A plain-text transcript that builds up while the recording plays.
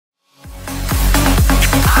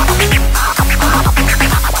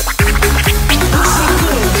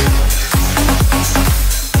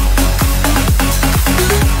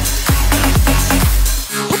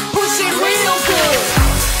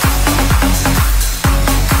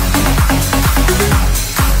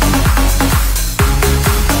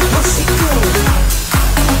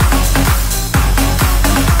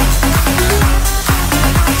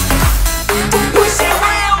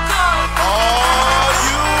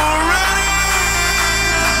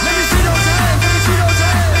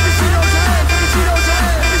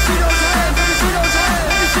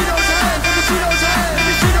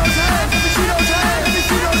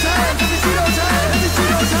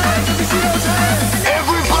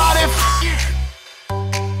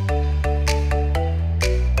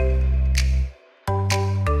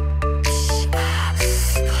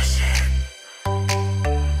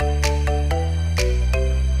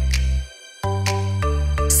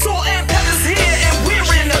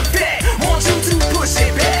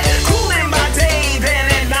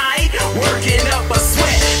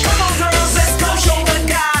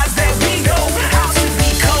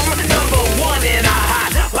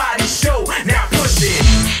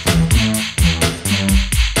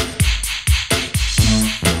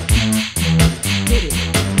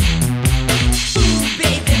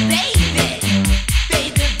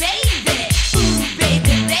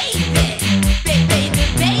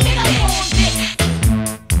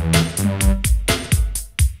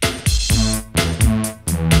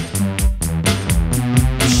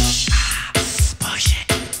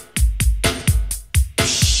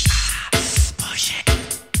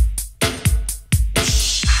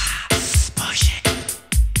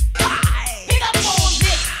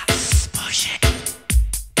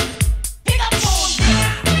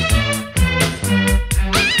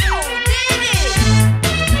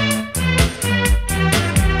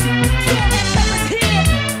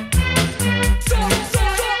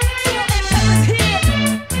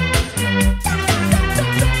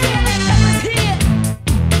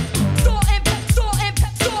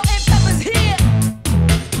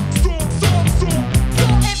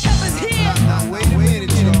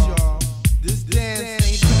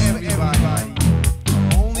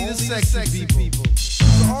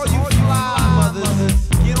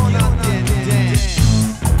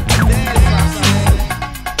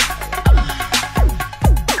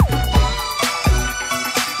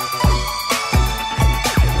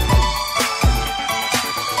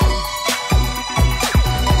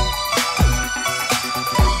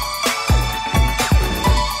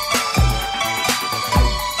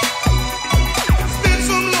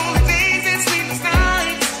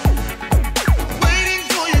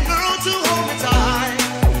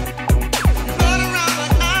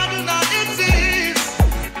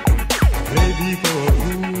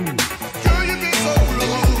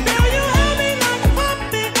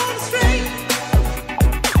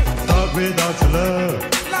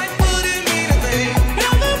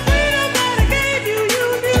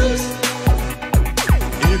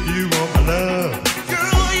you want my love,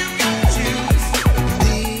 Girl, you got to choose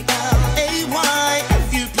B-L-A-Y.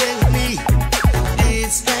 If you play with me,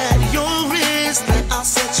 it's at your risk that I'll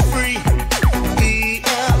set you free.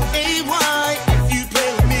 B-L-A-Y. If you play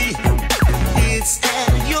with me, it's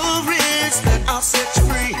at your risk that I'll set you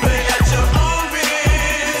free. Play at your own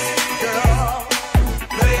risk, girl.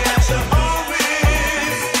 Play at your own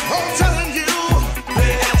risk. I'm telling you,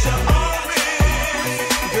 Play at your own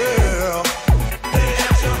risk, girl, play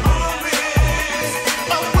at your own risk.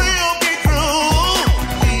 I will be through.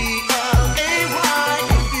 B-L-A-Y.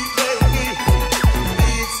 If you play with me,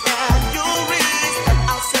 it's at your risk that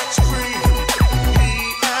I'll set you free.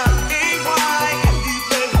 B-L-A-Y. If you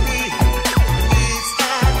play with me, it's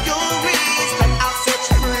at your risk that I'll set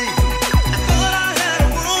you free. I thought I had a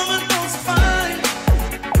woman that was fine,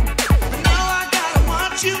 but now I gotta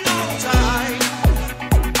watch you all the time.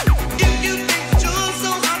 If you think that you're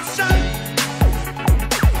so hot to shine,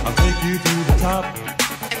 I'll take you to the top.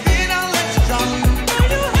 and then I'll let you drop.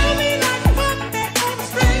 Will you hold me like a puppet on the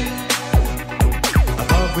string? I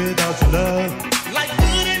thought without your love, Like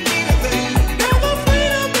wouldn't mean a thing. Now the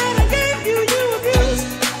freedom that I gave you, you abused.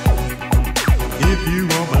 if you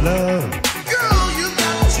want my love, Girl, you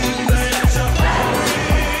got to choose. Play at your own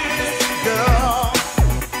risk, Girl,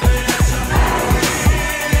 play at your own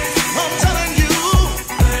risk. I'm telling you,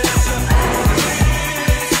 Play at your own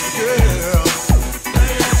risk, girl.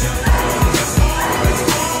 play at your own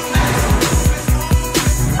risk.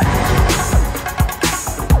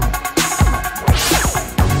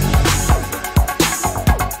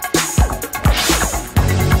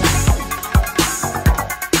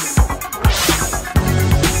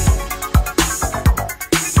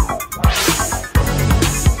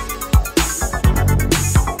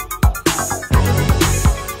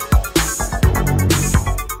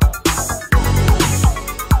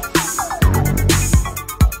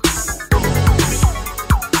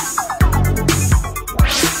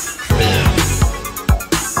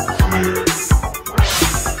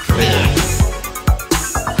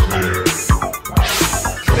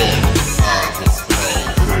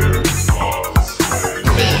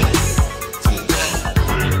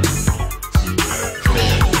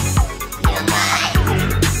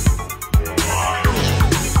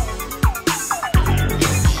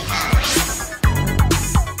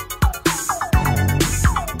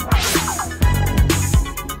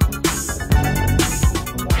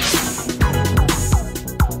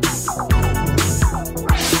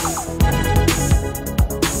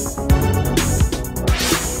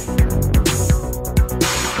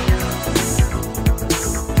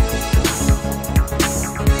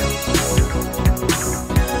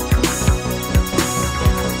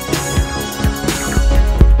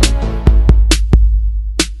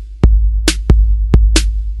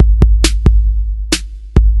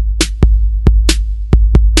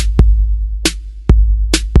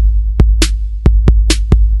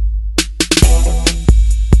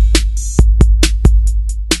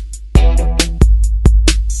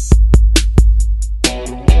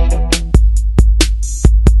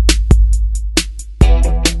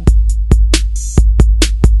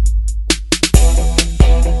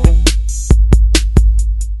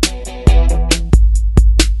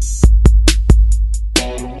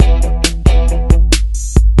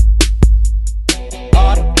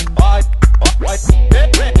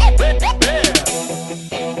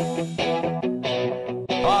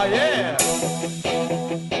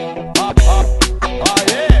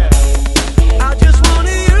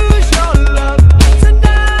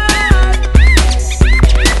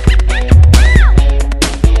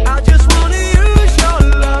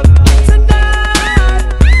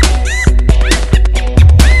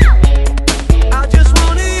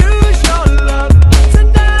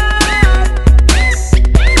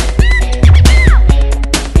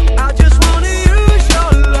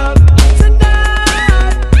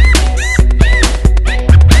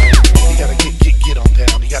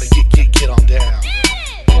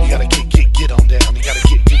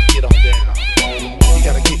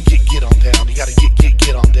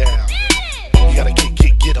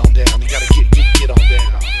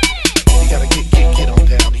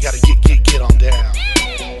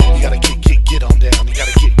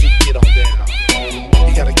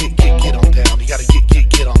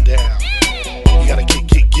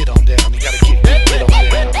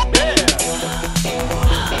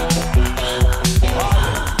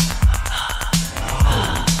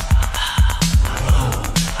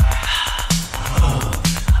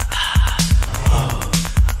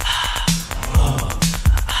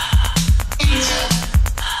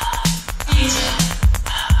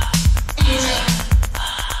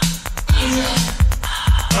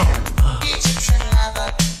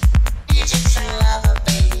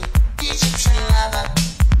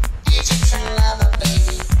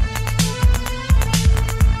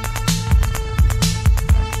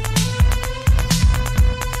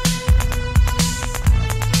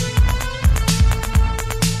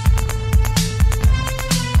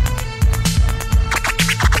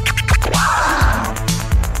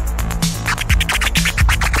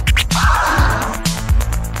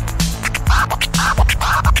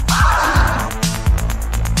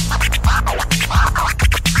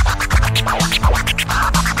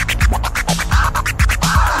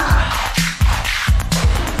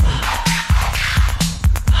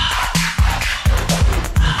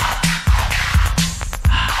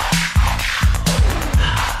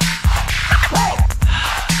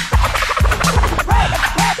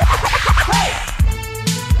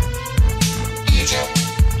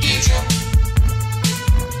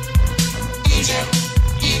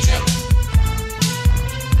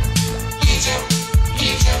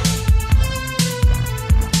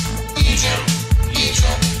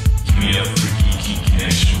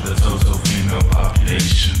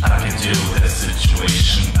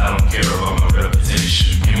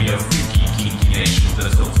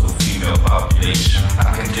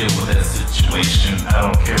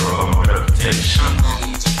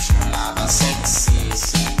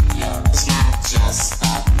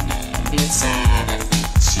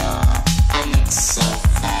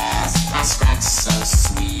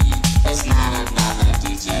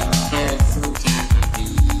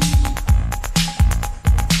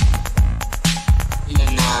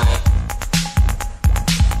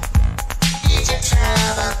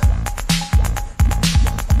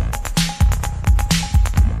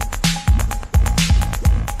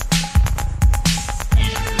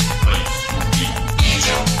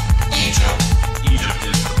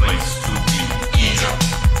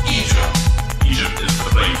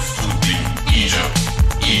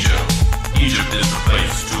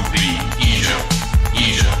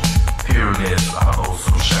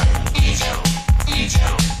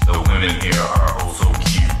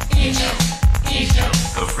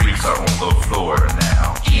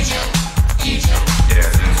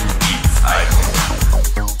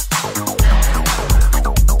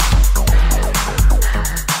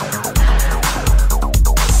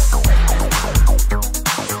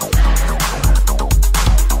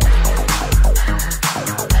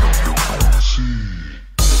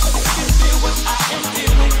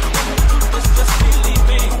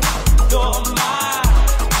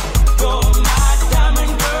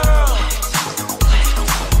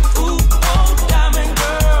 Ooh, oh,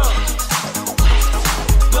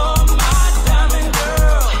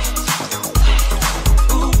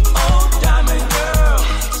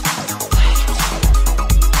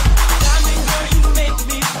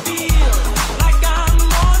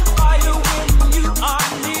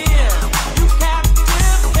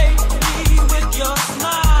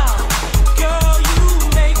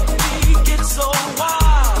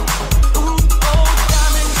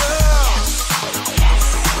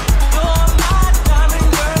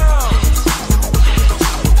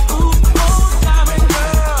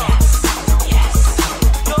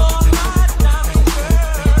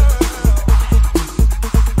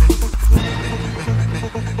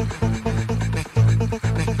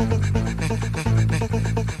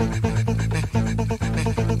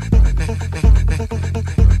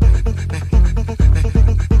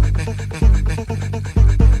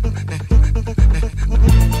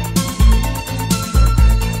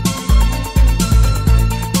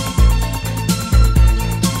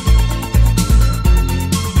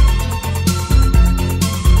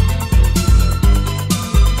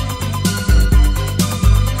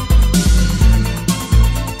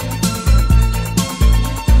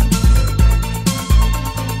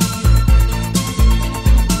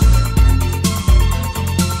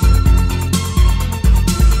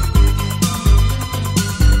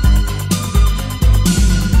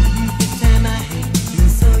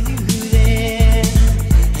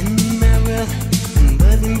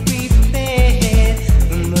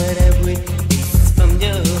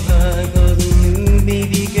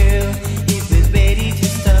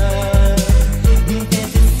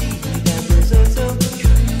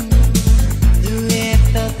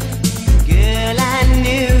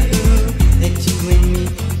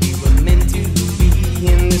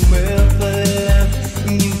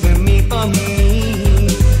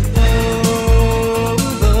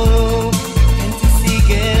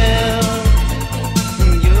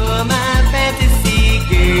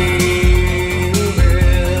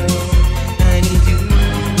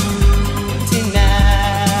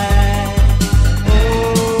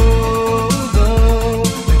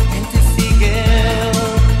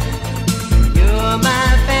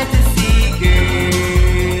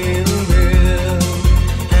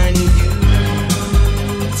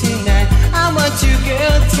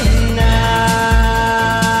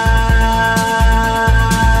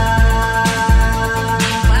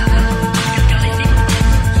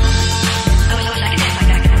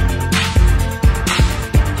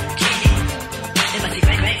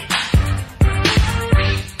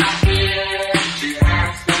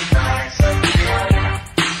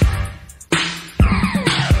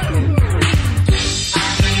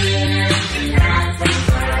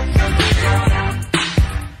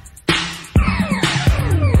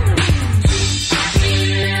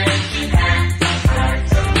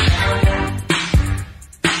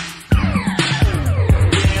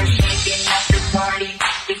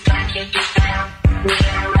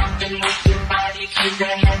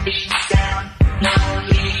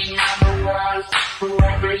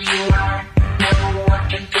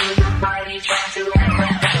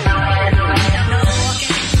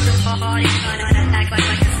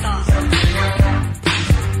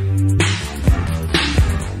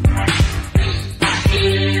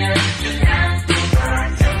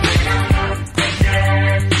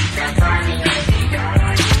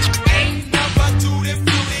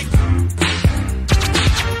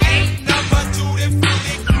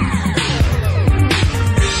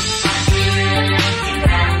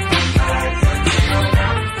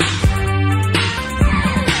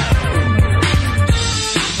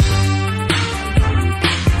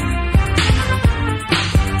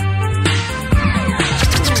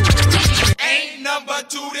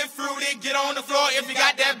 tutti frutti. Get on the floor if you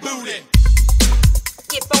got that booty.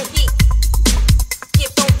 Get funky.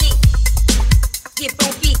 Get funky. Get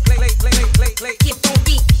funky. Play. Get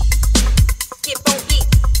funky. Get funky.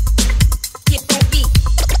 Get funky.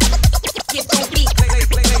 Get funky.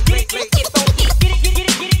 Get funky.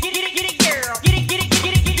 Get it, girl. Get it, girl. Get it,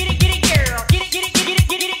 girl. Get it, girl. Get it, girl.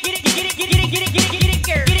 Get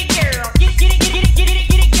it, girl.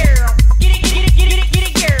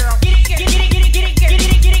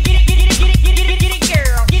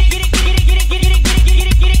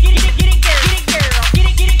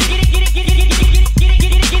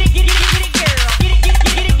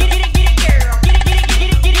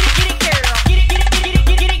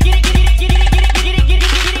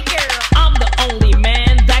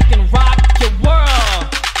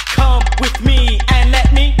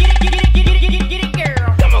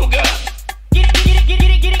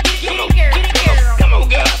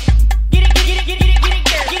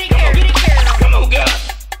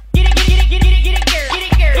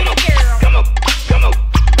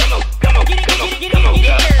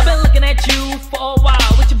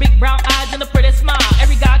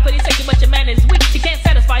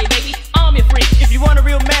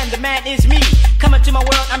 Is me coming to my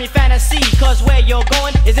world, I'm your fantasy. Cause where you're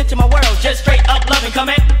going is into my world, just straight